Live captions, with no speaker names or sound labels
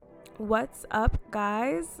What's up,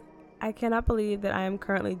 guys? I cannot believe that I am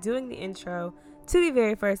currently doing the intro to the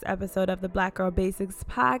very first episode of the Black Girl Basics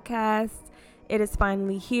podcast. It is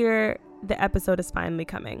finally here. The episode is finally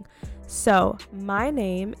coming. So, my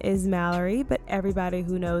name is Mallory, but everybody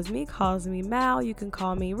who knows me calls me Mal. You can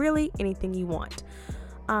call me really anything you want.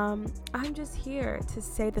 I'm just here to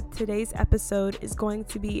say that today's episode is going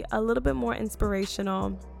to be a little bit more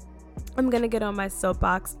inspirational. I'm going to get on my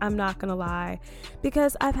soapbox, I'm not going to lie,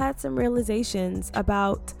 because I've had some realizations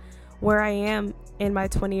about where I am in my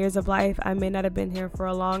 20 years of life. I may not have been here for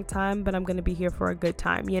a long time, but I'm going to be here for a good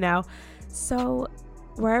time, So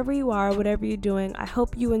wherever you are, whatever you're doing, I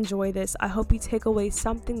hope you enjoy this. I hope you take away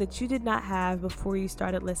something that you did not have before you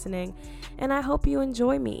started listening. And I hope you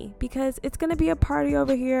enjoy me, because it's going to be a party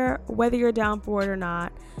over here, whether you're down for it or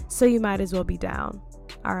not. So you might as well be down.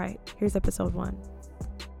 All right, here's episode 1.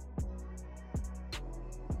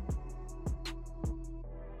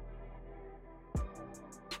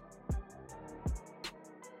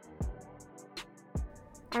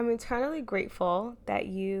 I'm eternally grateful that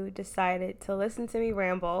you decided to listen to me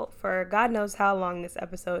ramble for God knows how long this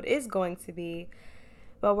episode is going to be.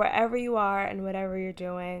 But wherever you are and whatever you're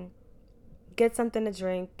doing, get something to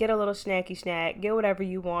drink, get a little snacky snack, get whatever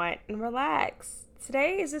you want, and relax.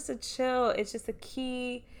 Today is just a chill. It's just a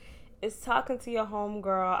key. It's talking to your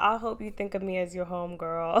homegirl. I hope you think of me as your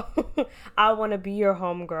homegirl. I want to be your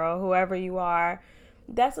homegirl, whoever you are.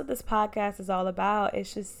 That's what this podcast is all about.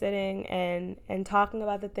 It's just sitting and talking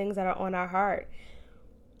about the things that are on our heart.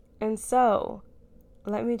 And so,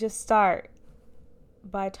 let me just start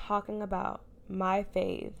by talking about my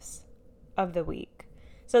faves of the week.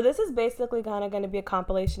 So this is basically kind of going to be a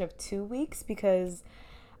compilation of 2 weeks, because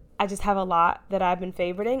I just have a lot that I've been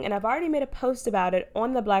favoriting, and I've already made a post about it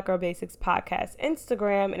on the Black Girl Basics Podcast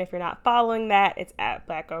Instagram. And if you're not following that, it's at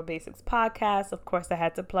Black Girl Basics Podcast. Of course, I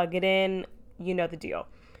had to plug it in. You know the deal.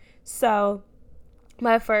 So,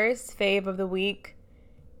 my first fave of the week,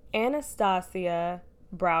 Anastasia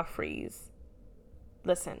Brow Freeze.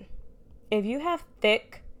 Listen, if you have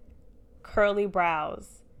thick, curly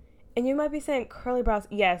brows, and you might be saying curly brows,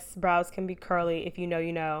 yes, brows can be curly if you know,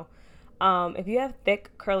 you know. If you have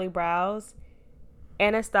thick, curly brows,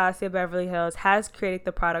 Anastasia Beverly Hills has created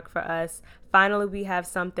the product for us. Finally, we have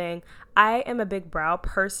something. I am a big brow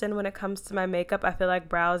person when it comes to my makeup. I feel like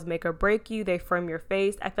brows make or break you. They firm your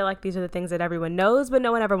face. I feel like these are the things that everyone knows, but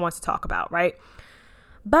no one ever wants to talk about, right?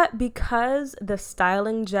 But because the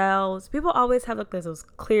styling gels, people always have like those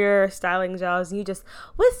clear styling gels, and you just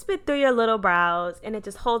wisp it through your little brows and it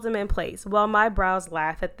just holds them in place. Well, my brows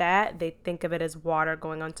laugh at that. They think of it as water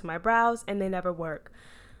going onto my brows, and they never work.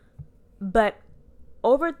 But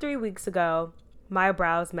over 3 weeks ago, my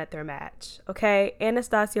brows met their match, okay?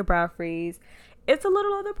 Anastasia Brow Freeze. It's a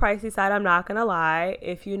little on the pricey side, I'm not gonna lie.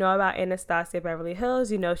 If you know about Anastasia Beverly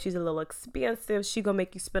Hills, you know she's a little expensive. She gonna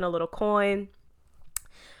make you spend a little coin.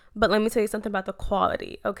 But let me tell you something about the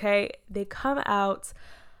quality, okay? They come out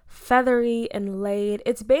feathery and laid.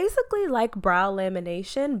 It's basically like brow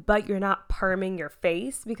lamination, but you're not perming your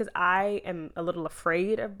face, because I am a little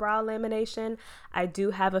afraid of brow lamination. I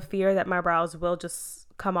do have a fear that my brows will just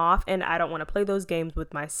come off, and I don't want to play those games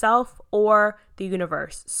with myself or the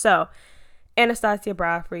universe. So, Anastasia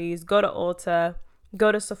Brow Freeze, go to Ulta,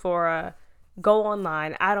 go to Sephora, go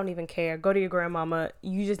online. I don't even care. Go to your grandmama.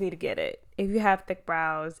 You just need to get it. If you have thick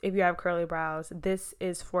brows, if you have curly brows, this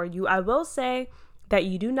is for you. I will say that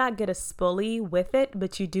you do not get a spoolie with it,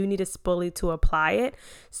 but you do need a spoolie to apply it.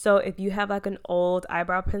 So if you have like an old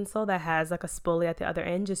eyebrow pencil that has like a spoolie at the other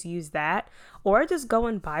end, just use that, or just go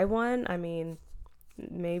and buy one. I mean,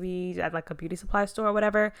 maybe at like a beauty supply store or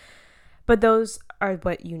whatever, but those are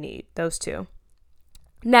what you need, those two.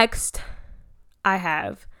 Next, I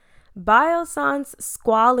have Biossance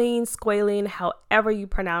Squalene, however you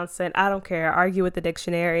pronounce it. I don't care. Argue with the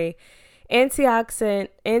dictionary. Antioxidant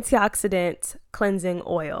cleansing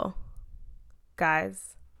oil.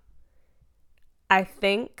 Guys, I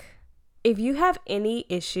think if you have any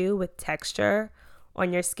issue with texture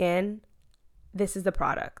on your skin, this is the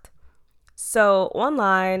product. So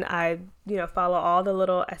online, I follow all the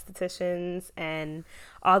little estheticians and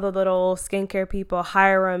all the little skincare people.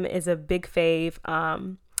 Hiram is a big fave.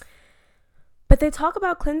 But they talk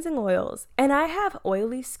about cleansing oils, and I have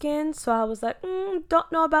oily skin, so I was like, don't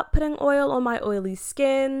know about putting oil on my oily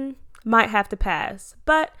skin, might have to pass.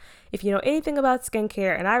 But if you know anything about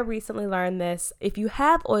skincare, and I recently learned this, if you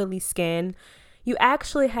have oily skin, you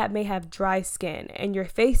actually may have dry skin, and your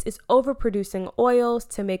face is overproducing oils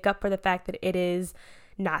to make up for the fact that it is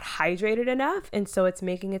not hydrated enough, and so it's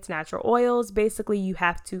making its natural oils. Basically, you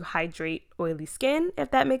have to hydrate oily skin, if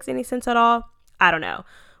that makes any sense at all. I don't know.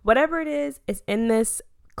 Whatever it is in this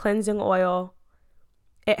cleansing oil.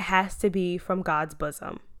 It has to be from God's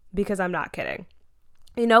bosom, because I'm not kidding.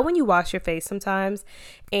 You know, when you wash your face sometimes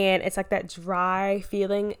and it's like that dry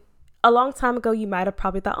feeling, a long time ago, you might have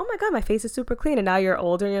probably thought, oh my God, my face is super clean. And now you're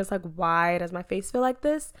older and you're just like, why does my face feel like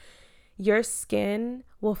this? Your skin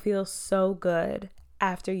will feel so good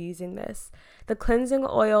after using this. The cleansing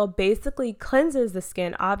oil basically cleanses the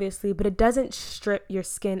skin, obviously, but it doesn't strip your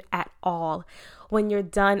skin at all. When you're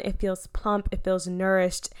done, it feels plump, it feels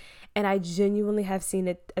nourished. And I genuinely have seen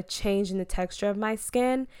a change in the texture of my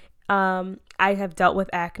skin. I have dealt with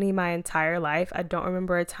acne my entire life. I don't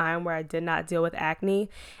remember a time where I did not deal with acne.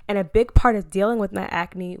 And a big part of dealing with my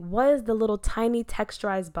acne was the little tiny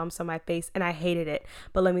texturized bumps on my face, and I hated it.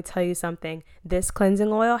 But let me tell you something. This cleansing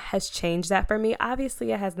oil has changed that for me.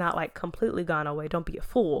 Obviously, it has not like completely gone away. Don't be a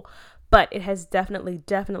fool. But it has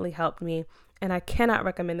definitely helped me. And I cannot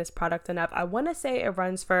recommend this product enough. I want to say it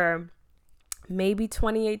runs for maybe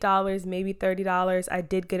 $28, maybe $30. I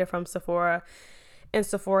did get it from Sephora, and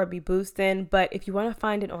Sephora be boosting. But if you want to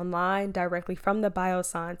find it online directly from the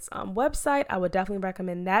Biossance website, I would definitely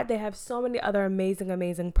recommend that. They have so many other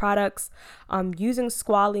amazing products using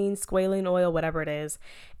squalene oil, whatever it is.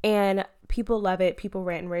 And people love it. People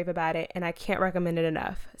rant and rave about it. And I can't recommend it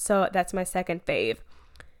enough. So that's my second fave.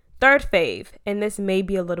 Third fave, and this may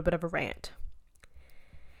be a little bit of a rant.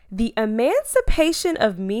 The Emancipation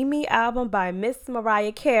of Mimi album by Miss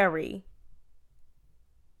Mariah Carey.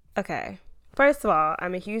 Okay. First of all,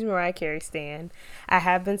 I'm a huge Mariah Carey stan. I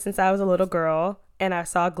have been since I was a little girl, and I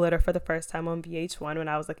saw Glitter for the first time on VH1 when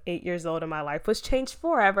I was like 8 years old, and my life was changed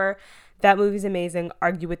forever. That movie's amazing.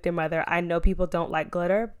 Argue with your mother. I know people don't like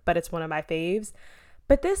Glitter, but it's one of my faves.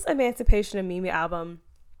 But this Emancipation of Mimi album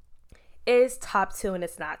is top 2, and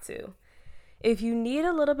it's not 2. If you need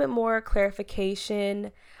a little bit more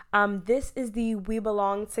clarification, this is the We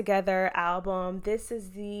Belong Together album. This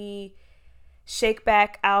is the Shake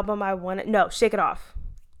Back album. Shake It Off.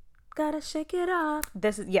 Gotta shake it off.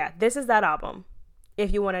 This is that album.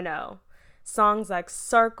 If you want to know. Songs like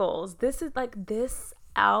Circles. This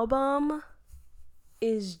album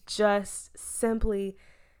is just simply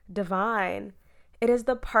divine. It is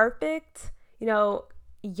the perfect,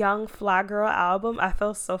 young fly girl album. I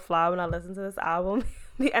feel so fly when I listen to this album.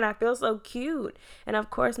 And I feel so cute. And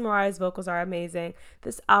of course, Mariah's vocals are amazing.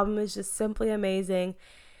 This album is just simply amazing.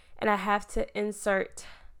 And I have to insert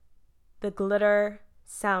the Glitter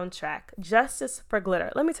soundtrack. Justice for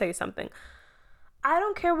Glitter. Let me tell you something. I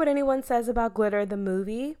don't care what anyone says about Glitter, the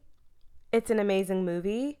movie. It's an amazing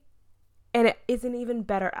movie. And it is an even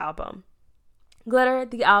better album. Glitter,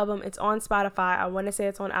 the album, it's on Spotify. I want to say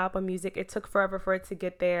it's on Apple Music. It took forever for it to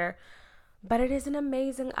get there. But it is an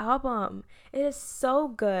amazing album. It is so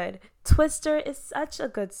good. Twister is such a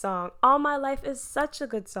good song. All My Life is such a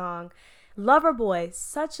good song. Loverboy,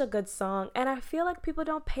 such a good song. And I feel like people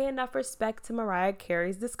don't pay enough respect to Mariah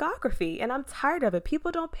Carey's discography. And I'm tired of it. People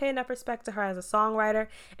don't pay enough respect to her as a songwriter.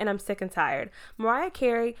 And I'm sick and tired. Mariah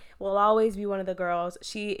Carey will always be one of the girls.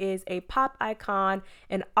 She is a pop icon,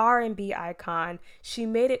 an R&B icon. She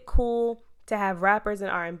made it cool to have rappers in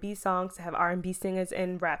R&B songs, to have R&B singers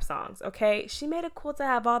in rap songs, okay? She made it cool to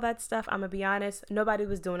have all that stuff. I'm gonna be honest. Nobody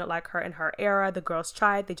was doing it like her in her era. The girls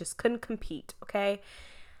tried. They just couldn't compete, okay?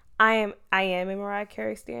 I am a Mariah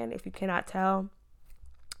Carey stan, if you cannot tell.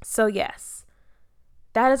 So yes,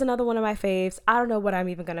 that is another one of my faves. I don't know what I'm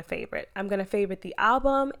even gonna favorite. I'm gonna favorite the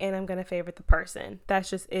album, and I'm gonna favorite the person. That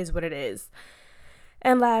just is what it is.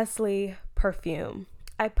 And lastly, perfume.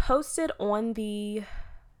 I posted on the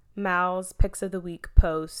Mal's Picks of the Week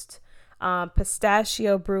post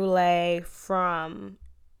Pistachio Brulee from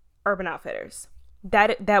Urban Outfitters.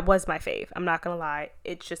 That was my fave. I'm not gonna lie,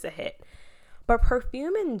 it's just a hit. But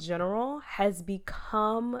perfume in general has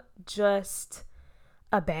become just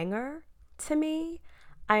a banger to me.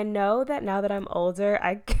 I know that now that I'm older,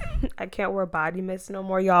 I can't wear body mist no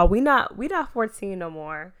more, y'all. We not 14 no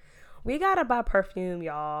more. We gotta buy perfume,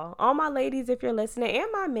 y'all. All my ladies, if you're listening,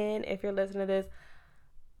 and my men, if you're listening to this,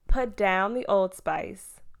 put down the Old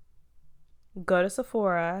Spice, go to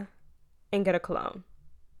Sephora, and get a cologne.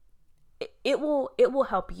 It will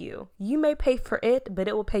help you. You may pay for it, but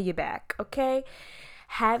it will pay you back, okay?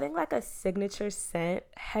 Having like a signature scent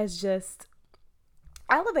has just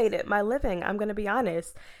elevated my living. I'm going to be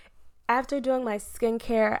honest. After doing my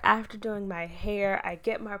skincare, after doing my hair, I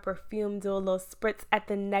get my perfume, do a little spritz at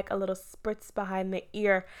the neck, a little spritz behind the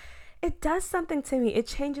ear. It does something to me. It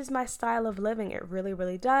changes my style of living. It really,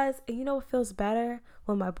 really does. And you know what feels better?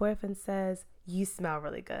 When my boyfriend says, you smell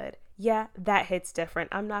really good. Yeah, that hits different.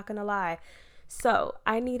 I'm not going to lie. So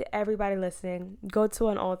I need everybody listening, go to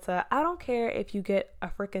an Ulta. I don't care if you get a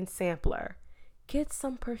freaking sampler. Get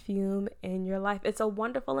some perfume in your life. It's a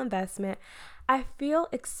wonderful investment. I feel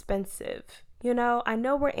expensive. I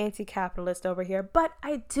know we're anti-capitalist over here, but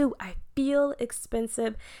I feel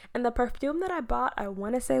expensive. And the perfume that I bought, I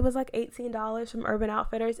want to say was like $18 from Urban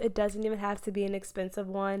Outfitters. It doesn't even have to be an expensive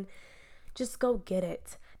one. Just go get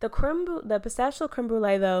it. The pistachio creme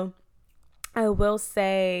brulee, though, I will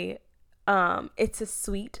say, it's a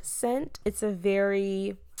sweet scent. It's a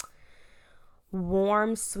very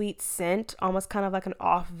warm, sweet scent, almost kind of like an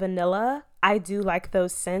off vanilla. I do like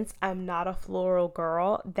those scents. I'm not a floral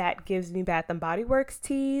girl. That gives me Bath and Body Works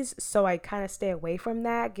teas, so I kind of stay away from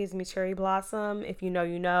that. Gives me cherry blossom. If you know,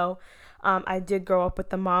 you know. I did grow up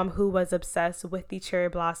with a mom who was obsessed with the cherry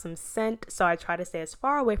blossom scent, so I try to stay as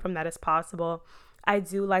far away from that as possible. I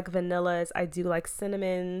do like vanillas. I do like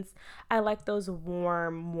cinnamons. I like those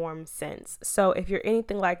warm scents. So if you're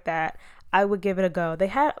anything like that, I would give it a go. They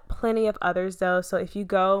had plenty of others though. So if you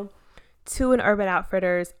go to an Urban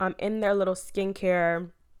Outfitters, in their little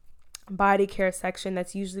skincare, body care section,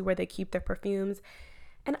 that's usually where they keep their perfumes.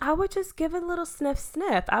 And I would just give it a little sniff.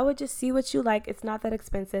 I would just see what you like. It's not that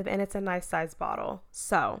expensive and it's a nice size bottle.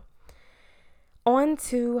 So on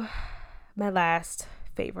to my last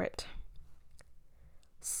favorite.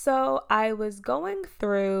 So I was going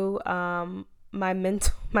through my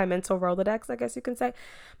mental Rolodex, I guess you can say.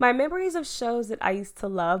 My memories of shows that I used to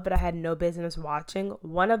love, but I had no business watching.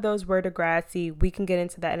 One of those were Degrassi. We can get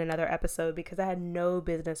into that in another episode because I had no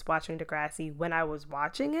business watching Degrassi when I was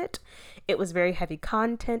watching it. It was very heavy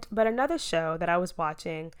content. But another show that I was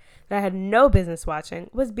watching that I had no business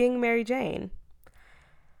watching was Being Mary Jane.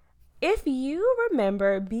 If you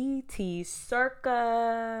remember BT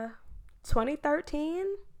circa 2013,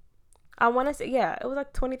 I want to say, yeah, it was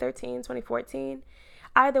like 2013, 2014.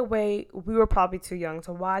 Either way, we were probably too young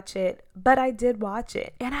to watch it, but I did watch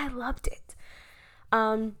it and I loved it.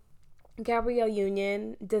 Gabrielle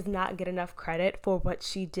Union does not get enough credit for what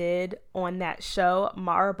she did on that show.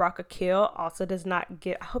 Mara Brock-Akil also does not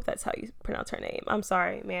get, I hope that's how you pronounce her name. I'm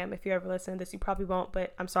sorry, ma'am, if you ever listen to this, you probably won't,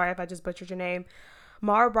 but I'm sorry if I just butchered your name.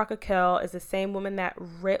 Mara Brock-Akil is the same woman that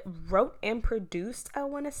wrote and produced, I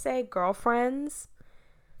want to say, Girlfriends.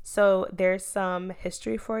 So there's some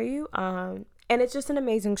history for you. And it's just an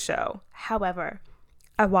amazing show. However,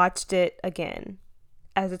 I watched it again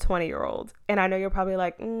as a 20-year-old. And I know you're probably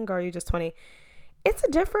like, girl, you're just 20. It's a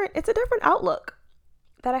different outlook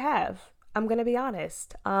that I have. I'm going to be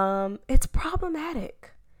honest. It's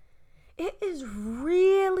problematic. It is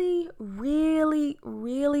really, really,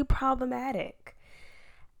 really problematic.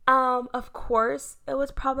 Of course it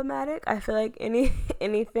was problematic. I feel like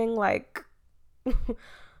anything like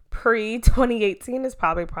pre 2018 is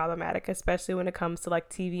probably problematic, especially when it comes to like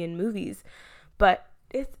TV and movies. But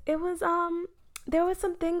it was there was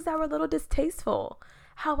some things that were a little distasteful.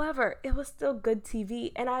 However, it was still good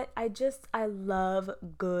TV, and I love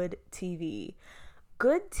good TV.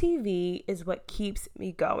 Good TV is what keeps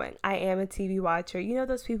me going. I am a TV watcher. You know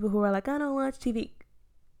those people who are like, I don't watch TV.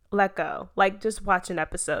 Let go. Like, just watch an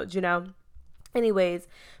episode, Anyways,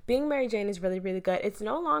 Being Mary Jane is really, really good. It's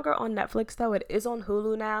no longer on Netflix, though. It is on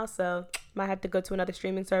Hulu now, so might have to go to another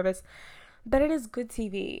streaming service. But it is good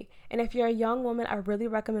TV. And if you're a young woman, I really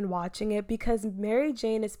recommend watching it because Mary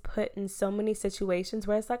Jane is put in so many situations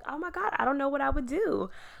where it's like, oh my God, I don't know what I would do.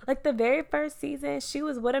 Like the very first season, she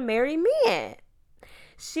was with a married man.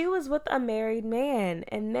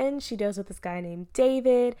 And then she deals with this guy named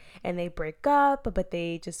David, and they break up, but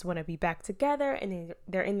they just want to be back together, and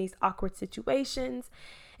they're in these awkward situations,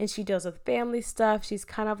 and she deals with family stuff. She's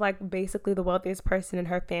kind of like basically the wealthiest person in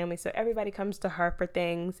her family, so everybody comes to her for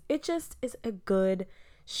things. It just is a good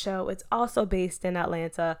show. It's also based in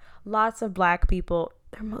Atlanta. Lots of Black people.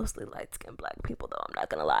 They're mostly light-skinned Black people, though, I'm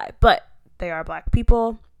not gonna lie, but they are Black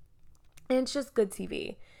people, and it's just good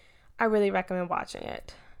TV. I really recommend watching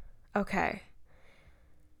it. Okay.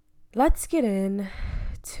 Let's get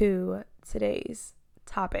into today's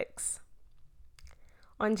topics.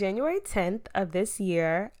 On January 10th of this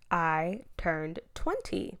year, I turned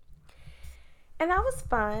 20. And that was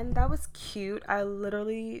fun. That was cute. I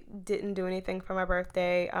literally didn't do anything for my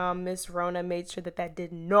birthday. Miss Rona made sure that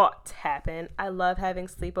did not happen. I love having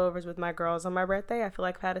sleepovers with my girls on my birthday. I feel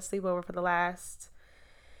like I've had a sleepover for the last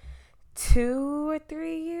 2 or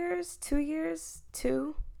 3 years. 2 years.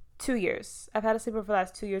 I've had a sleepover for the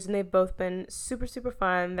last 2 years, and they've both been super, super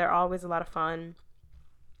fun. They're always a lot of fun.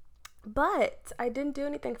 But I didn't do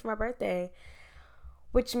anything for my birthday,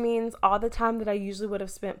 which means all the time that I usually would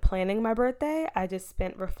have spent planning my birthday, I just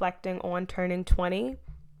spent reflecting on turning 20.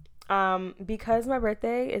 Because my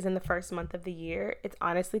birthday is in the first month of the year, it's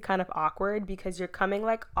honestly kind of awkward because you're coming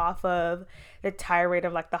like off of the tirade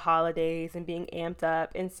of like the holidays and being amped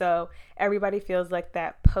up. And so everybody feels like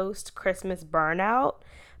that post Christmas burnout.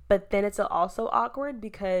 But then it's also awkward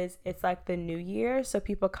because it's like the new year. So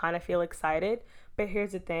people kind of feel excited. But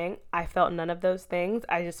here's the thing, I felt none of those things.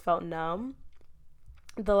 I just felt numb.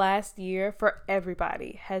 The last year for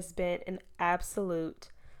everybody has been an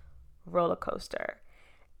absolute roller coaster.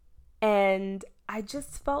 And I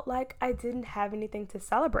just felt like I didn't have anything to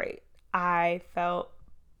celebrate. I felt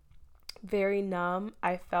very numb.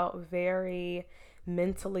 I felt very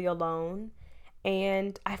mentally alone.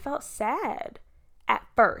 And I felt sad at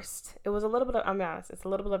first. It was a little bit of, I'm honest, it's a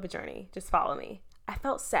little bit of a journey. Just follow me. I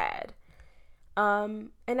felt sad. And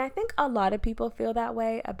I think a lot of people feel that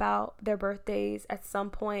way about their birthdays at some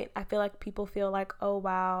point. I feel like people feel like, oh,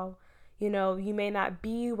 wow, you may not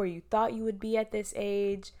be where you thought you would be at this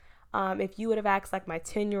age. If you would have asked like my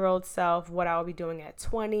 10-year-old self what I would be doing at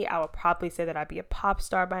 20, I would probably say that I'd be a pop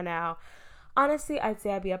star by now. Honestly, I'd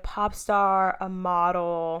say I'd be a pop star, a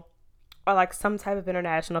model, or like some type of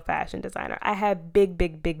international fashion designer. I had big,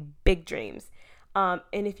 big, big, big dreams. And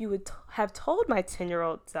if you would have told my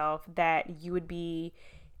 10-year-old self that you would be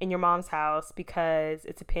in your mom's house because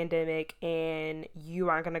it's a pandemic and you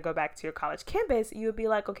aren't going to go back to your college campus, you would be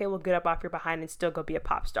like, okay, well, get up off your behind and still go be a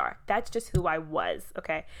pop star. That's just who I was,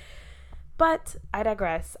 okay? But I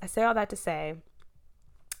digress. I say all that to say,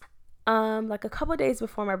 like a couple of days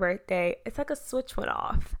before my birthday, it's like a switch went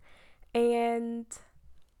off. And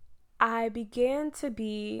I began to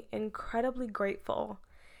be incredibly grateful.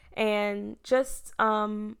 And just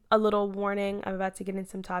a little warning, I'm about to get into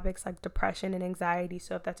some topics like depression and anxiety.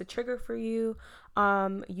 So if that's a trigger for you,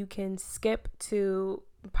 you can skip to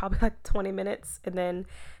probably like 20 minutes and then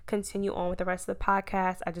continue on with the rest of the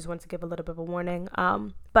podcast. I just want to give a little bit of a warning.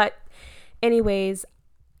 But anyways,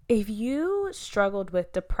 if you struggled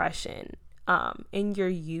with depression in your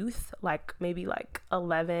youth, like maybe like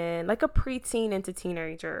 11, like a preteen into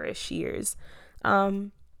teenager-ish years,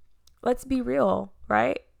 let's be real,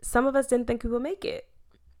 right? Some of us didn't think we would make it.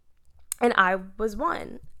 And I was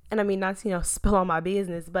one. And I mean, not to, spill on my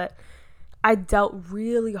business, but I dealt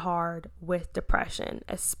really hard with depression,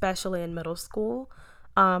 especially in middle school.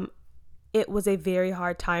 It was a very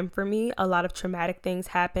hard time for me. A lot of traumatic things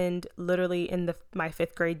happened literally in my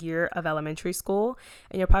 5th grade year of elementary school.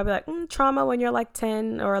 And you're probably like, trauma when you're like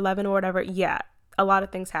 10 or 11 or whatever. Yeah, a lot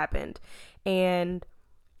of things happened. And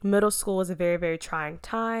middle school was a very, very trying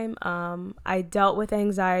time. I dealt with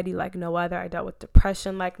anxiety like no other. I dealt with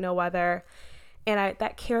depression like no other. And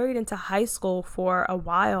that carried into high school for a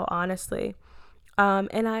while, honestly.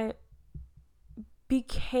 And I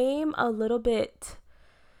became a little bit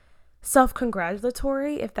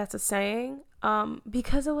self-congratulatory, if that's a saying,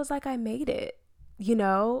 because it was like I made it,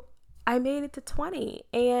 I made it to 20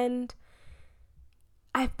 and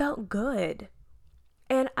I felt good.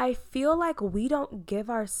 And I feel like we don't give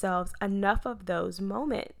ourselves enough of those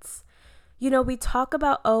moments. We talk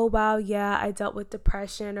about, oh, wow, yeah, I dealt with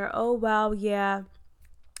depression, or, oh, wow, yeah,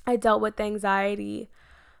 I dealt with anxiety.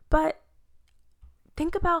 But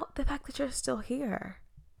think about the fact that you're still here.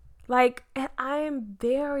 And I am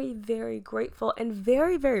very, very grateful and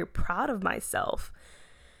very, very proud of myself,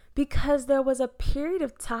 because there was a period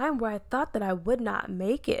of time where I thought that I would not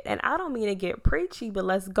make it. And I don't mean to get preachy, but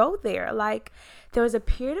let's go there. There was a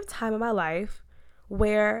period of time in my life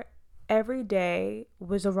where every day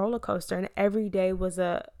was a roller coaster and every day was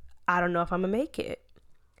I don't know if I'm gonna make it.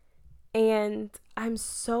 And I'm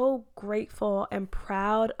so grateful and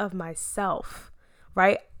proud of myself,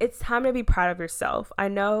 right? It's time to be proud of yourself. I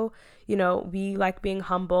know, we like being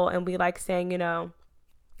humble and we like saying, oh,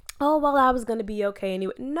 well, I was going to be okay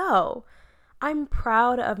anyway. No, I'm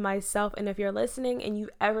proud of myself. And if you're listening and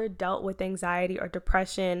you've ever dealt with anxiety or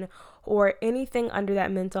depression or anything under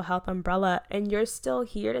that mental health umbrella, and you're still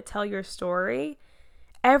here to tell your story,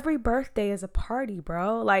 every birthday is a party,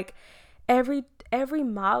 bro. Every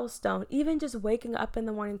milestone, even just waking up in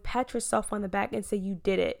the morning, pat yourself on the back and say you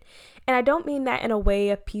did it. And I don't mean that in a way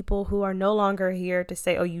of people who are no longer here to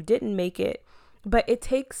say, oh, you didn't make it. But it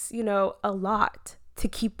takes, a lot to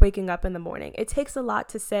keep waking up in the morning. It takes a lot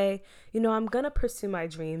to say, I'm going to pursue my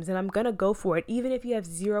dreams and I'm going to go for it. Even if you have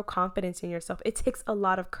zero confidence in yourself, it takes a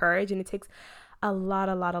lot of courage and it takes a lot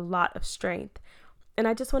of strength. And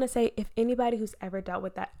I just want to say, if anybody who's ever dealt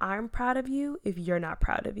with that, I'm proud of you. If you're not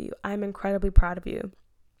proud of you, I'm incredibly proud of you.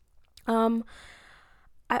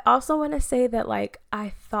 I also want to say that I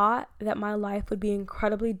thought that my life would be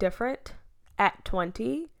incredibly different at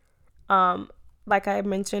 20. Like I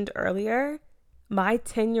mentioned earlier, my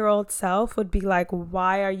 10-year-old self would be like,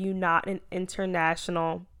 why are you not an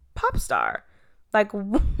international pop star? Like,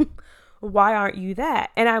 why aren't you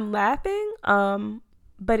that? And I'm laughing,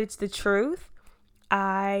 but it's the truth.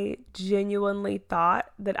 I genuinely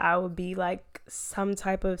thought that I would be like some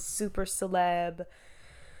type of super celeb,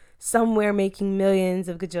 somewhere making millions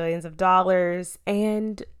of gajillions of dollars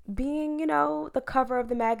and being, the cover of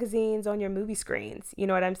the magazines on your movie screens. You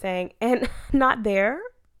know what I'm saying? And not there,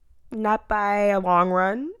 not by a long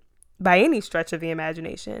run, by any stretch of the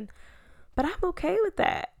imagination. But I'm okay with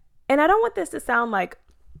that. And I don't want this to sound like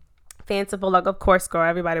fanciful, like, of course, girl,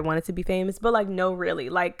 everybody wanted to be famous, but like, no, really,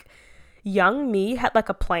 like, young me had like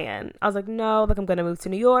a plan. I was like, no, like, I'm gonna move to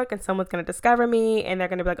New York and someone's gonna discover me and they're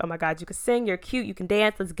gonna be like, oh my God, you can sing, you're cute, you can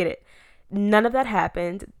dance, let's get it. None of that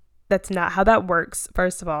happened. That's not how that works,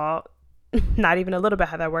 first of all. Not even a little bit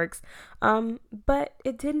how that works. But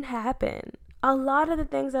it didn't happen. A lot of the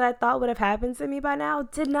things that I thought would have happened to me by now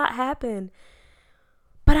did not happen.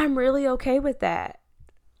 But I'm really okay with that.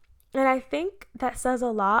 And I think that says a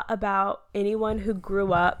lot about anyone who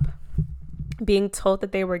grew up being told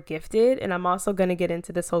that they were gifted. And I'm also going to get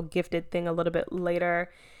into this whole gifted thing a little bit later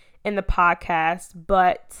in the podcast.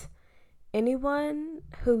 But anyone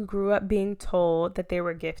who grew up being told that they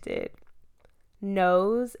were gifted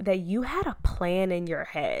knows that you had a plan in your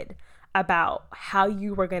head about how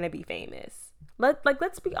you were going to be famous.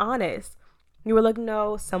 Let's be honest. You were like,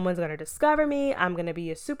 no, someone's going to discover me. I'm going to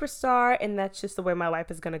be a superstar. And that's just the way my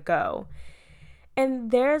life is going to go.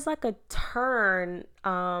 And there's like a turn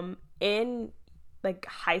in like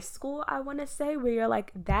high school, I want to say, where you're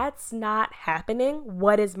like, that's not happening.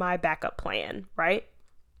 What is my backup plan, right?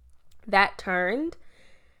 That turned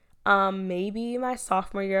maybe my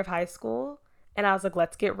sophomore year of high school. And I was like,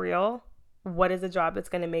 let's get real. What is a job that's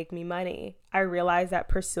going to make me money? I realized that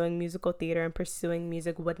pursuing musical theater and pursuing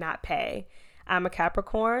music would not pay. I'm a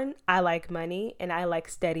Capricorn. I like money and I like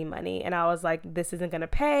steady money. And I was like, this isn't going to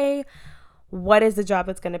pay. What is the job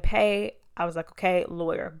that's going to pay? I was like, okay,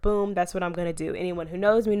 lawyer. Boom. That's what I'm going to do. Anyone who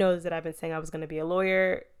knows me knows that I've been saying I was going to be a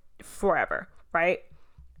lawyer forever, right?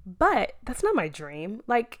 But that's not my dream.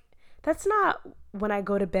 Like, that's not when I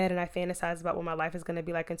go to bed and I fantasize about what my life is going to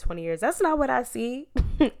be like in 20 years. That's not what I see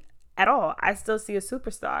at all. I still see a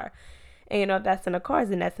superstar. And, if that's in the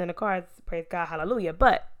cards, then that's in the cards. Praise God. Hallelujah.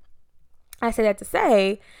 But I say that to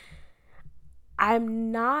say,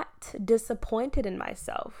 I'm not disappointed in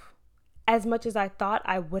myself as much as I thought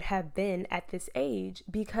I would have been at this age,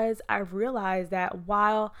 because I realized that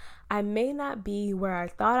while I may not be where I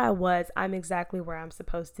thought I was, I'm exactly where I'm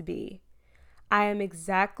supposed to be. I am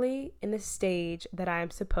exactly in the stage that I am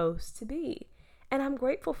supposed to be. And I'm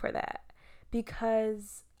grateful for that,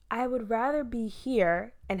 because I would rather be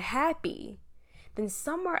here and happy than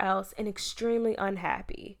somewhere else and extremely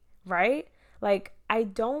unhappy, right? Like, I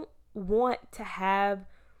don't want to have,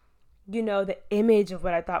 the image of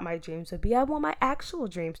what I thought my dreams would be. I want my actual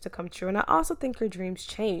dreams to come true. And I also think your dreams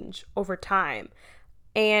change over time.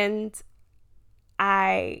 And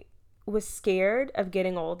I was scared of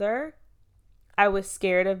getting older. I was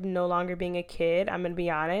scared of no longer being a kid. I'm going to be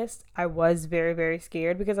honest. I was very, very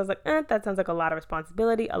scared, because I was like, that sounds like a lot of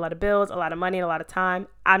responsibility, a lot of bills, a lot of money, and a lot of time.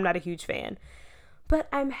 I'm not a huge fan. But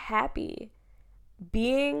I'm happy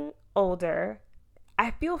being older.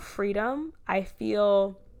 I feel freedom. I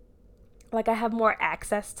feel like I have more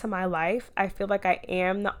access to my life. I feel like I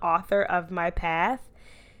am the author of my path.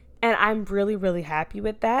 And I'm really, really happy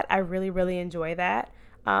with that. I really, really enjoy that.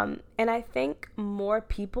 And I think more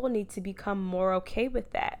people need to become more okay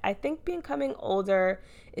with that. I think becoming older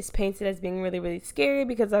is painted as being really, really scary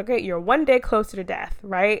because, okay, you're one day closer to death,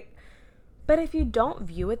 right? But if you don't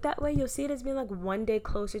view it that way, you'll see it as being like one day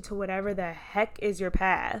closer to whatever the heck is your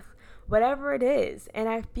path, whatever it is. And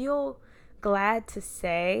I feel glad to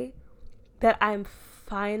say that I'm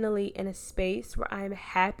finally in a space where I'm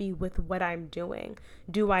happy with what I'm doing.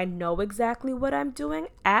 Do I know exactly what I'm doing?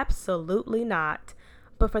 Absolutely not.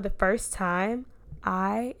 But for the first time,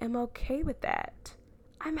 I am okay with that.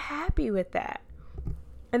 I'm happy with that.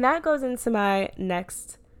 And that goes into my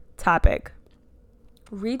next topic,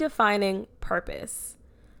 redefining purpose.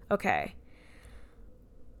 Okay.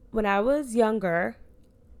 When I was younger,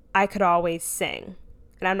 I could always sing.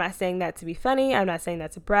 And I'm not saying that to be funny. I'm not saying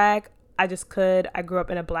that to brag. I just could. I grew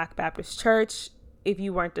up in a Black Baptist church. If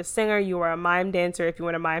you weren't a singer, you were a mime dancer. If you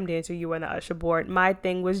weren't a mime dancer, you were on the usher board. My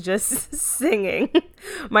thing was just singing.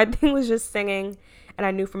 And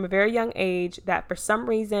I knew from a very young age that for some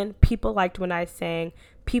reason, people liked when I sang.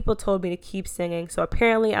 People told me to keep singing. So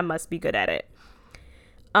apparently I must be good at it.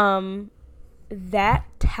 That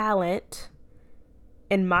talent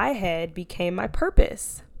in my head became my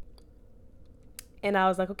purpose. And I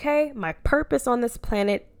was like, okay, my purpose on this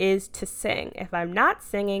planet is to sing. If I'm not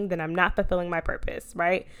singing, then I'm not fulfilling my purpose,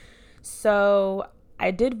 right? So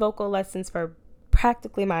I did vocal lessons for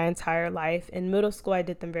practically my entire life. In middle school, I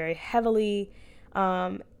did them very heavily.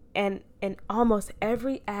 And in almost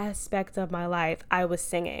every aspect of my life, I was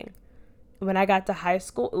singing. When I got to high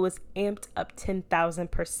school, it was amped up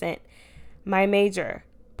 10,000%. My major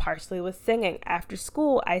partially was singing. After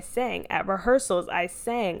school, I sang. At rehearsals, I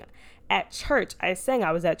sang. At church, I sang.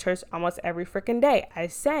 I was at church almost every freaking day. I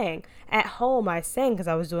sang. At home, I sang because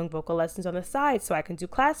I was doing vocal lessons on the side so I can do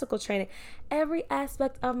classical training. Every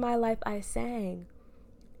aspect of my life, I sang.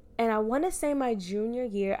 And I want to say my junior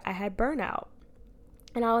year, I had burnout.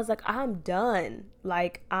 And I was like, I'm done.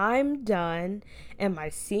 Like, I'm done. And my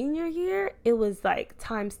senior year, it was like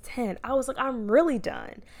times 10. I was like, I'm really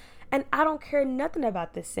done. And I don't care nothing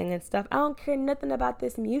about this singing stuff. I don't care nothing about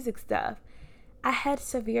this music stuff. I had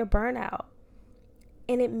severe burnout.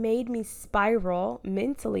 And it made me spiral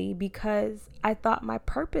mentally because I thought my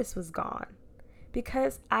purpose was gone.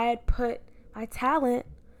 Because I had put my talent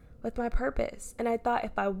with my purpose. And I thought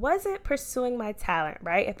if I wasn't pursuing my talent,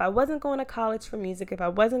 right? If I wasn't going to college for music, if I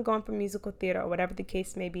wasn't going for musical theater or whatever the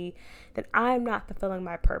case may be, then I'm not fulfilling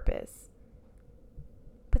my purpose.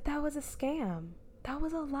 But that was a scam. That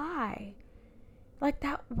was a lie. Like,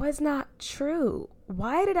 that was not true.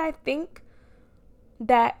 Why did I think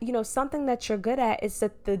that, something that you're good at is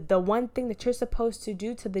that the one thing that you're supposed to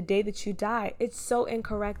do to the day that you die? It's so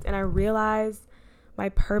incorrect. And I realized my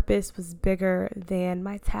purpose was bigger than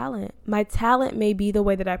my talent. My talent may be the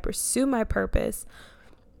way that I pursue my purpose,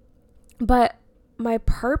 but my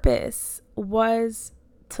purpose was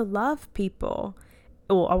to love people.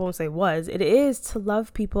 Well, I won't say was. It is to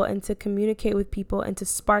love people and to communicate with people and to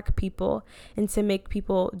spark people and to make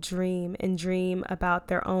people dream about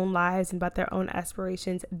their own lives and about their own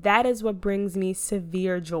aspirations. That is what brings me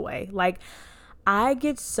severe joy. Like, I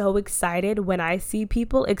get so excited when I see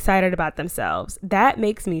people excited about themselves. That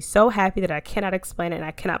makes me so happy that I cannot explain it and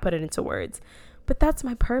I cannot put it into words. But that's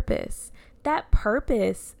my purpose. That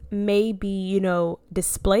purpose may be,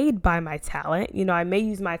 displayed by my talent. I may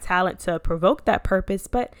use my talent to provoke that purpose,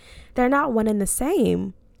 but they're not one and the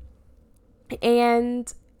same.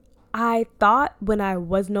 And I thought when I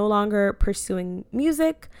was no longer pursuing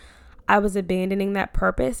music, I was abandoning that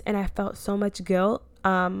purpose, and I felt so much guilt.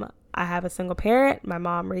 I have a single parent. My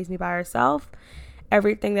mom raised me by herself.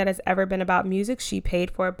 Everything that has ever been about music, she paid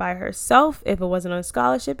for it by herself. If it wasn't on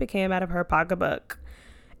scholarship, it came out of her pocketbook.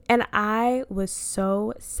 And I was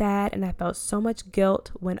so sad and I felt so much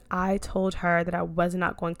guilt when I told her that I was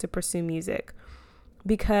not going to pursue music,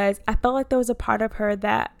 because I felt like there was a part of her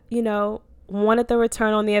that, wanted the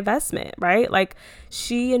return on the investment, right? Like,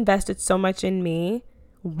 she invested so much in me.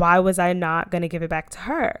 Why was I not going to give it back to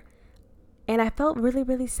her? And I felt really,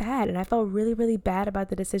 really sad, and I felt really, really bad about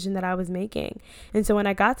the decision that I was making. And so when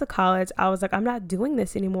I got to college, I was like, I'm not doing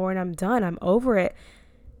this anymore, and I'm done. I'm over it.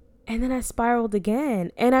 And then I spiraled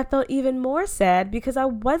again, and I felt even more sad because I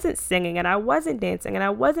wasn't singing and I wasn't dancing and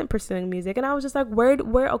I wasn't pursuing music. And I was just like,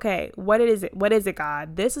 okay, what is it? What is it,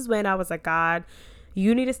 God? This is when I was like, God,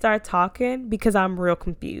 you need to start talking because I'm real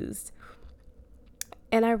confused.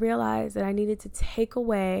 And I realized that I needed to take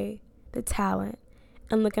away the talent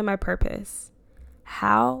and look at my purpose.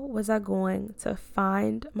 How was I going to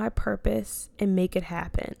find my purpose and make it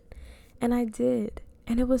happen? And I did.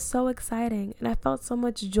 And it was so exciting. And I felt so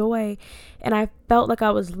much joy. And I felt like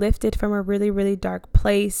I was lifted from a really, really dark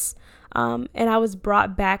place. And I was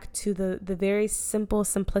brought back to the very simple,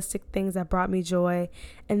 simplistic things that brought me joy,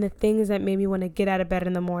 and the things that made me want to get out of bed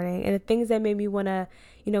in the morning, and the things that made me want to,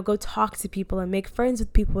 go talk to people and make friends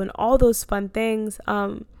with people and all those fun things.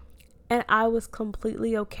 And I was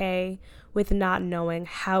completely okay with not knowing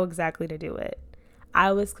how exactly to do it.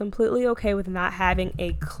 I was completely okay with not having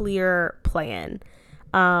a clear plan.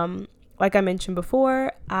 Like I mentioned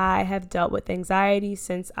before, I have dealt with anxiety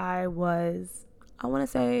since I was, I want to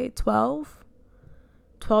say 12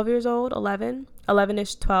 years old,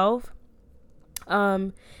 11-ish, 12.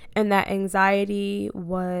 And that anxiety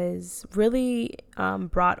was really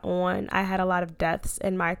brought on. I had a lot of deaths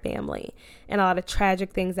in my family and a lot of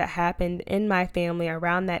tragic things that happened in my family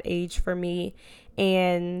around that age for me.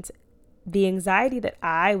 And the anxiety that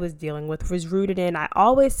I was dealing with was rooted in, I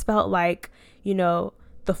always felt like,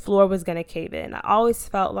 the floor was going to cave in. I always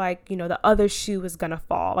felt like, the other shoe was going to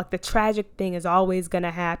fall. Like, the tragic thing is always going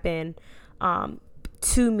to happen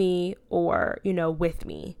to me or, with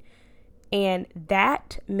me. And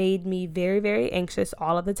that made me very, very anxious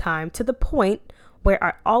all of the time, to the point where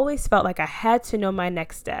I always felt like I had to know my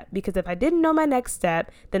next step, because if I didn't know my next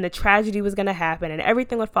step, then the tragedy was going to happen and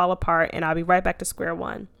everything would fall apart and I'll be right back to square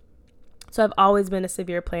one. So I've always been a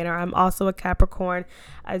severe planner. I'm also a Capricorn.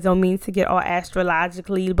 I don't mean to get all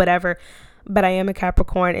astrologically, whatever, but I am a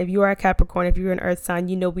Capricorn. If you are a Capricorn, if you're an earth sign,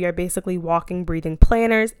 you know we are basically walking, breathing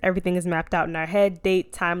planners. Everything is mapped out in our head,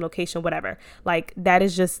 date, time, location, whatever. Like, that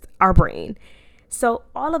is just our brain. So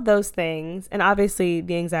all of those things, and obviously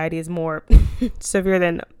the anxiety is more severe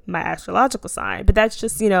than my astrological sign, but that's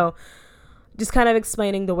just, just kind of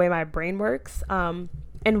explaining the way my brain works. And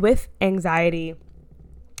with anxiety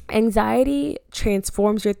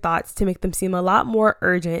transforms your thoughts to make them seem a lot more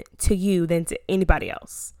urgent to you than to anybody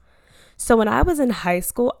else. So when I was in high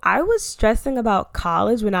school, I was stressing about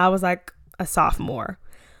college when I was like a sophomore.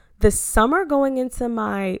 The summer going into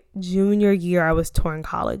my junior year, I was touring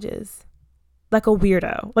colleges like a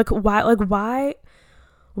weirdo.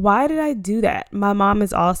 Why did I do that? My mom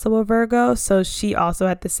is also a Virgo, so she also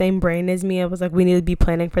had the same brain as me. It was like, we need to be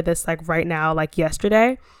planning for this like right now, like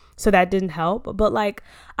yesterday. So that didn't help. But like,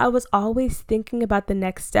 I was always thinking about the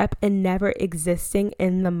next step and never existing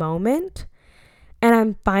in the moment. And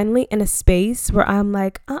I'm finally in a space where I'm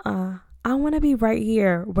like, I want to be right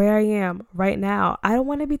here where I am right now. I don't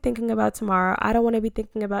want to be thinking about tomorrow. I don't want to be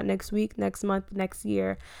thinking about next week, next month, next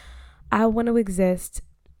year. I want to exist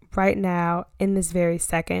right now in this very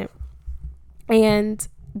second. And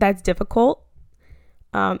that's difficult.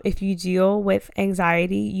 If you deal with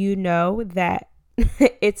anxiety, you know that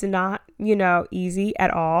it's not, easy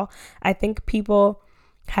at all. I think people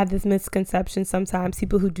have this misconception sometimes.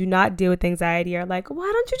 People who do not deal with anxiety are like,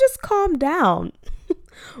 why don't you just calm down?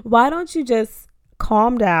 Why don't you just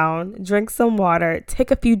calm down, drink some water,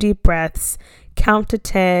 take a few deep breaths, count to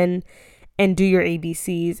 10, and do your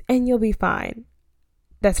ABCs, and you'll be fine.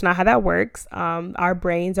 That's not how that works. Our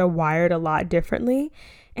brains are wired a lot differently,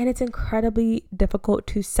 and it's incredibly difficult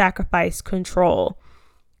to sacrifice control.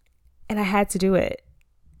 And I had to do it.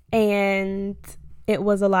 And it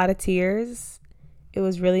was a lot of tears. It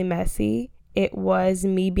was really messy. It was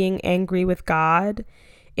me being angry with God.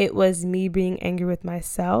 It was me being angry with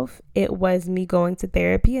myself. It was me going to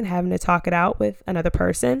therapy and having to talk it out with another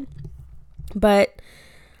person. But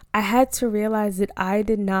I had to realize that I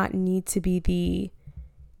did not need to be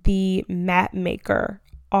the map maker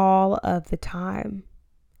all of the time.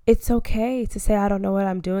 It's okay to say I don't know what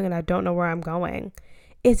I'm doing and I don't know where I'm going.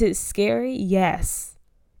 Is it scary? Yes.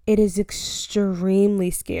 It is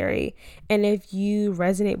extremely scary. And if you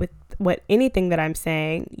resonate with anything that I'm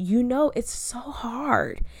saying, it's so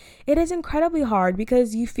hard. It is incredibly hard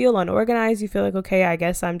because you feel unorganized. You feel like, okay, I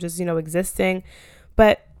guess I'm just, existing.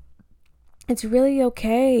 But it's really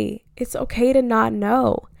okay. It's okay to not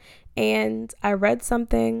know. And I read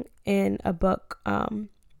something in a book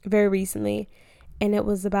very recently, and it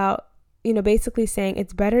was about basically saying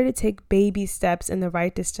it's better to take baby steps in the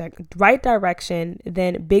right direction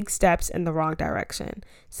than big steps in the wrong direction.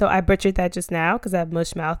 So I butchered that just now because I have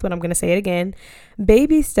mush mouth, but I'm going to say it again.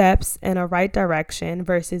 Baby steps in a right direction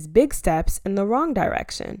versus big steps in the wrong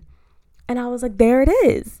direction. And I was like, there it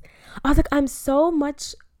is. I was like, I'm so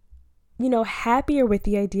much, happier with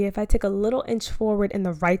the idea if I take a little inch forward in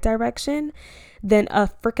the right direction than a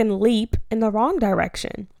freaking leap in the wrong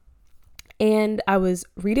direction. And I was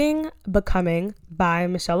reading Becoming by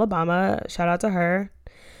Michelle Obama. Shout out to her.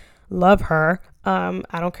 Love her. I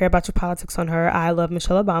don't care about your politics on her. I love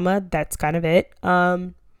Michelle Obama. That's kind of it.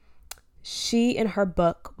 She, in her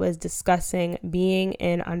book, was discussing being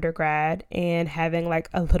in undergrad and having like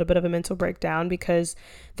a little bit of a mental breakdown because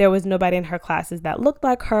there was nobody in her classes that looked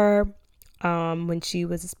like her when she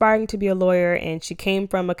was aspiring to be a lawyer. And she came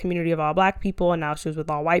from a community of all Black people, and now she was with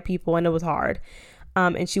all white people, and it was hard.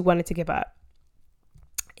 And she wanted to give up.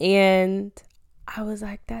 And I was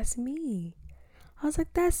like, that's me. I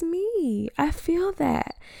feel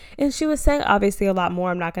that. And she was saying obviously a lot more.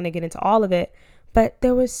 I'm not going to get into all of it. But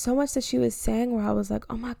there was so much that she was saying where I was like,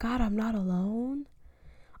 oh my God, I'm not alone.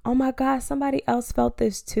 Oh my God, somebody else felt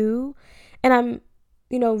this too. And I'm,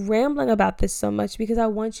 rambling about this so much because I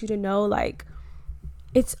want you to know, like,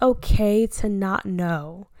 it's okay to not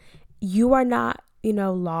know. You are not,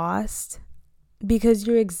 lost. Because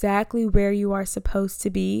you're exactly where you are supposed to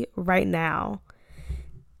be right now.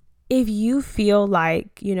 If you feel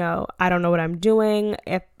like, I don't know what I'm doing,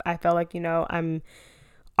 if I feel like, I'm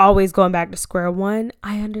always going back to square one,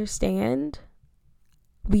 I understand.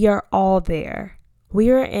 We are all there. We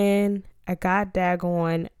are in a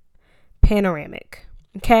goddaggone panoramic,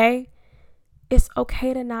 okay? It's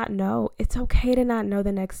okay to not know. It's okay to not know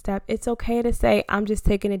the next step. It's okay to say, I'm just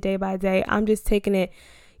taking it day by day. I'm just taking it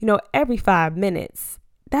every 5 minutes.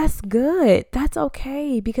 that's good. That's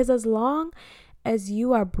okay. Because as long as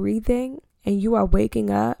you are breathing and you are waking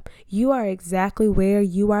up, you are exactly where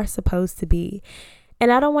you are supposed to be.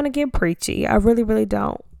 And I don't want to get preachy. I really, really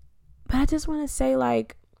don't. But I just want to say,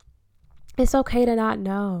 like, it's okay to not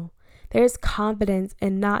know. There's confidence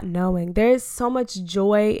in not knowing. There's so much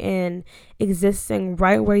joy in existing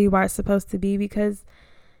right where you are supposed to be, because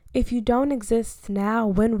if you don't exist now,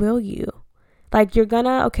 when will you? Like, you're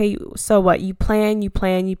gonna, okay, so what? You plan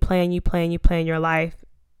your life.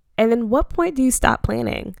 And then what point do you stop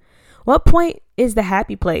planning? What point is the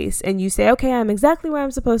happy place? And you say, okay, I'm exactly where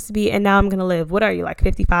I'm supposed to be, and now I'm gonna live. What are you, like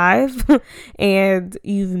 55? And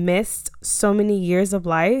you've missed so many years of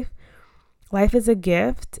life. Life is a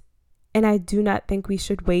gift. And I do not think we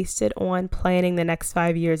should waste it on planning the next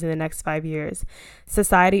 5 years and the next 5 years.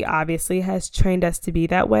 Society obviously has trained us to be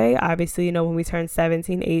that way. Obviously, when we turn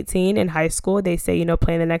 17, 18 in high school, they say,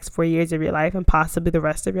 plan the next 4 years of your life and possibly the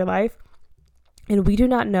rest of your life. And we do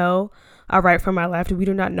not know our right from our left. We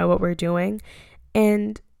do not know what we're doing.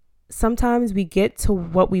 And sometimes we get to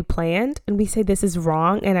what we planned and we say, this is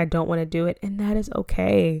wrong and I don't want to do it. And that is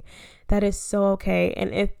okay. That is so okay.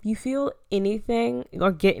 And if you feel anything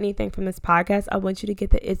or get anything from this podcast, I want you to get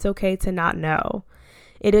that it's okay to not know.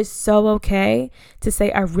 It is so okay to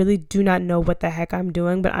say, I really do not know what the heck I'm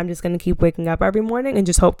doing, but I'm just going to keep waking up every morning and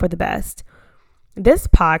just hope for the best. This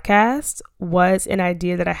podcast was an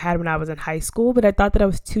idea that I had when I was in high school, but I thought that I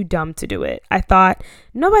was too dumb to do it. I thought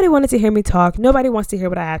nobody wanted to hear me talk. Nobody wants to hear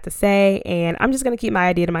what I have to say. And I'm just going to keep my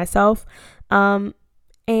idea to myself. And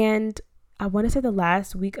I want to say the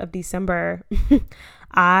last week of December,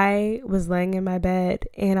 I was laying in my bed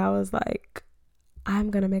and I was like, I'm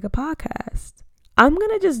going to make a podcast. I'm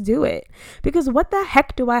going to just do it, because what the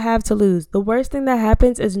heck do I have to lose? The worst thing that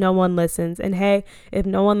happens is no one listens. And hey, if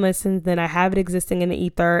no one listens, then I have it existing in the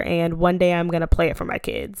ether and one day I'm going to play it for my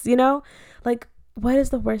kids, Like, what is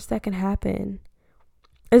the worst that can happen?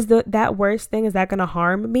 Is that worst thing, is that going to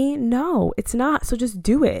harm me? No, it's not. So just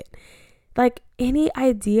do it. Like, any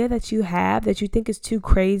idea that you have that you think is too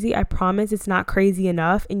crazy, I promise it's not crazy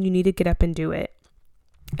enough and you need to get up and do it.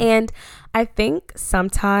 And I think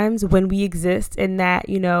sometimes when we exist in that,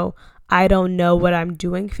 I don't know what I'm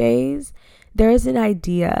doing phase, there is an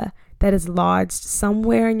idea that is lodged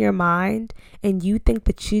somewhere in your mind and you think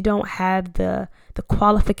that you don't have the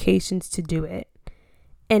qualifications to do it.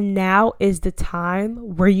 And now is the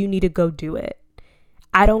time where you need to go do it.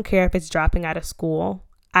 I don't care if it's dropping out of school.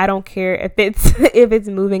 I don't care if it's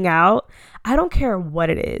moving out. I don't care what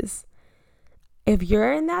it is. If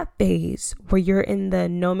you're in that phase where you're in the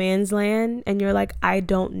no man's land and you're like, I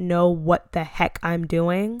don't know what the heck I'm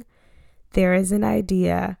doing, there is an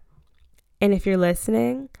idea. And if you're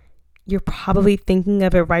listening, you're probably thinking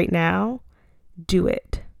of it right now. Do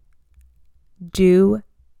it. Do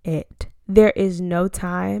it. There is no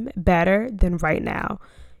time better than right now.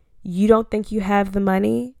 You don't think you have the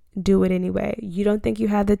money? Do it anyway. You don't think you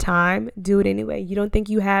have the time? Do it anyway. You don't think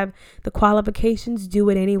you have the qualifications? Do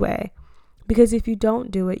it anyway. Because if you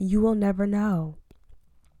don't do it, you will never know.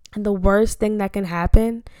 And the worst thing that can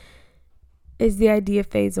happen is the idea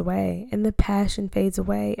fades away and the passion fades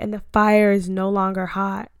away and the fire is no longer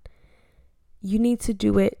hot. You need to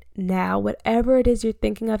do it now. Whatever it is you're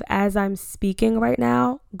thinking of as I'm speaking right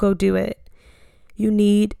now, go do it. You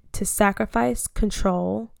need to sacrifice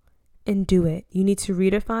control and do it. You need to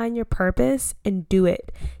redefine your purpose and do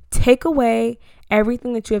it. Take away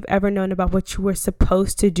everything that you have ever known about what you were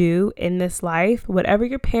supposed to do in this life. Whatever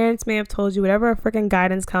your parents may have told you, whatever a freaking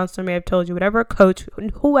guidance counselor may have told you, whatever a coach,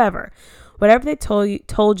 whoever, whatever they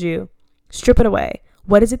told you, strip it away.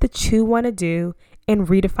 What is it that you want to do and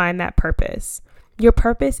redefine that purpose? Your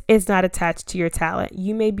purpose is not attached to your talent.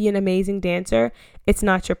 You may be an amazing dancer. It's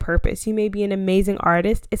not your purpose. You may be an amazing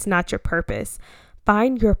artist. It's not your purpose.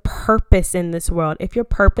 Find your purpose in this world. If your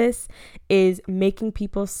purpose is making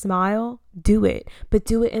people smile, do it. But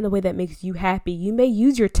do it in a way that makes you happy. You may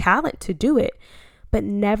use your talent to do it, but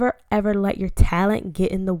never ever let your talent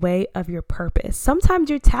get in the way of your purpose.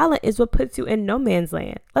 Sometimes your talent is what puts you in no man's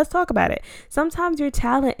land. Let's talk about it. Sometimes your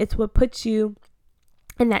talent is what puts you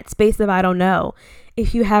in that space of I don't know.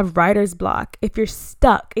 If you have writer's block, if you're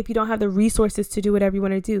stuck, if you don't have the resources to do whatever you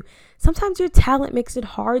want to do, sometimes your talent makes it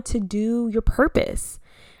hard to do your purpose.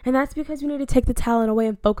 And that's because you need to take the talent away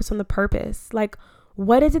and focus on the purpose. Like,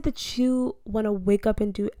 what is it that you want to wake up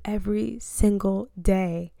and do every single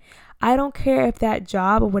day? I don't care if that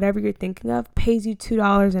job or whatever you're thinking of pays you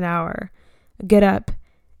 $2 an hour. Get up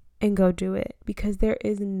and go do it, because there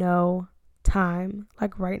is no time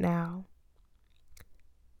like right now.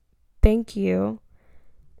 Thank you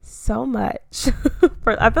so much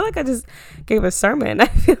I feel like I just gave a sermon. I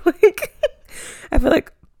feel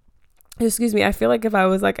like, excuse me, I feel like if I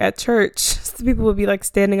was like at church, people would be like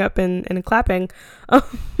standing up and clapping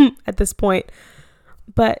at this point.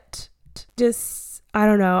 But just, I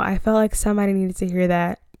don't know. I felt like somebody needed to hear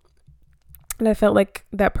that. And I felt like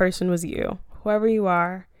that person was you. Whoever you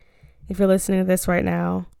are, if you're listening to this right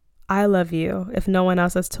now, I love you. If no one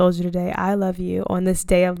else has told you today, I love you on this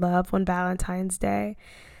day of love, on Valentine's Day.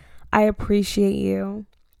 I appreciate you.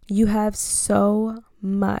 You have so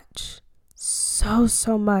much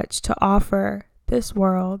to offer this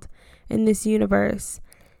world and this universe.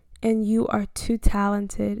 And you are too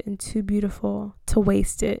talented and too beautiful to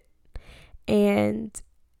waste it. And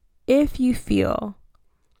if you feel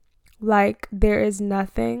like there is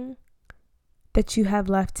nothing that you have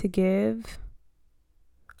left to give,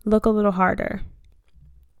 look a little harder.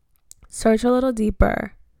 Search a little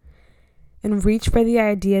deeper. And reach for the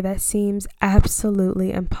idea that seems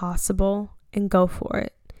absolutely impossible and go for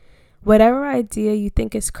it. Whatever idea you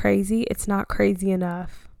think is crazy, it's not crazy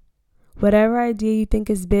enough. Whatever idea you think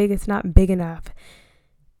is big, it's not big enough.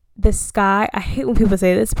 The sky, I hate when people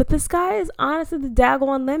say this, but the sky is honestly the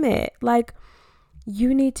daggone limit. Like,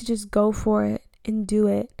 you need to just go for it and do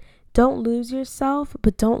it. Don't lose yourself,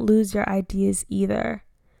 but don't lose your ideas either.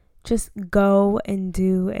 Just go and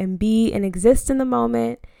do and be and exist in the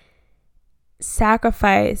moment.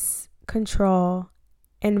 Sacrifice, control,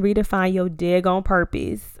 and redefine your daggone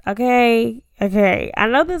purpose. Okay. I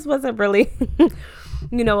know this wasn't really,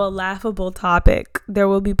 a laughable topic. There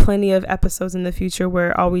will be plenty of episodes in the future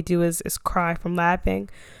where all we do is cry from laughing.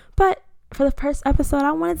 But for the first episode,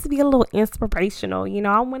 I wanted to be a little inspirational.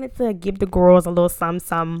 I wanted to give the girls a little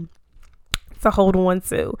something to hold on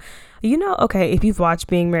to. Okay, if you've watched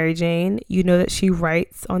Being Mary Jane, you know that she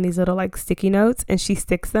writes on these little like sticky notes and she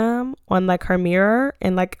sticks them on like her mirror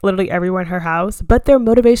and like literally everywhere in her house, but they're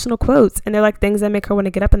motivational quotes and they're like things that make her want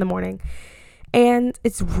to get up in the morning. And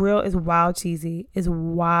it's wild cheesy.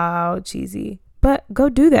 But go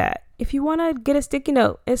do that. If you want to get a sticky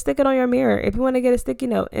note and stick it on your mirror, if you want to get a sticky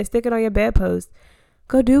note and stick it on your bedpost,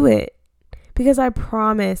 go do it. Because I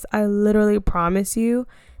literally promise you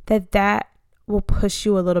that will push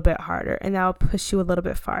you a little bit harder and that will push you a little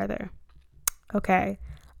bit farther. Okay,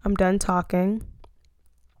 I'm done talking.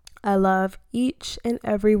 I love each and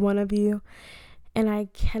every one of you. And I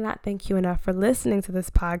cannot thank you enough for listening to this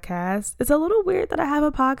podcast. It's a little weird that I have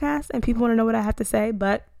a podcast and people want to know what I have to say,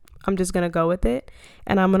 but I'm just going to go with it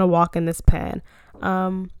and I'm going to walk in this pen.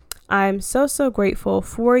 I'm so grateful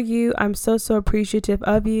for you. I'm so appreciative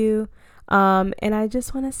of you. And I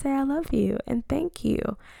just want to say I love you and thank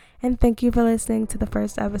you. And thank you for listening to the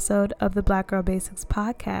first episode of the Black Girl Basics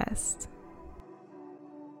podcast.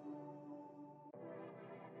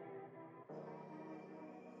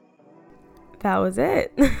 That was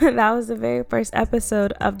it. That was the very first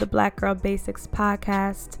episode of the Black Girl Basics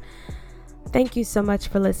podcast. Thank you so much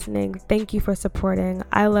for listening. Thank you for supporting.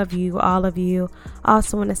 I love you, all of you. I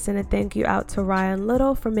also want to send a thank you out to Ryan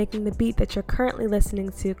Little for making the beat that you're currently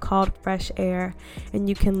listening to called Fresh Air. And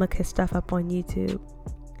you can look his stuff up on YouTube.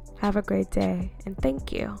 Have a great day and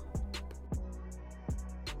thank you.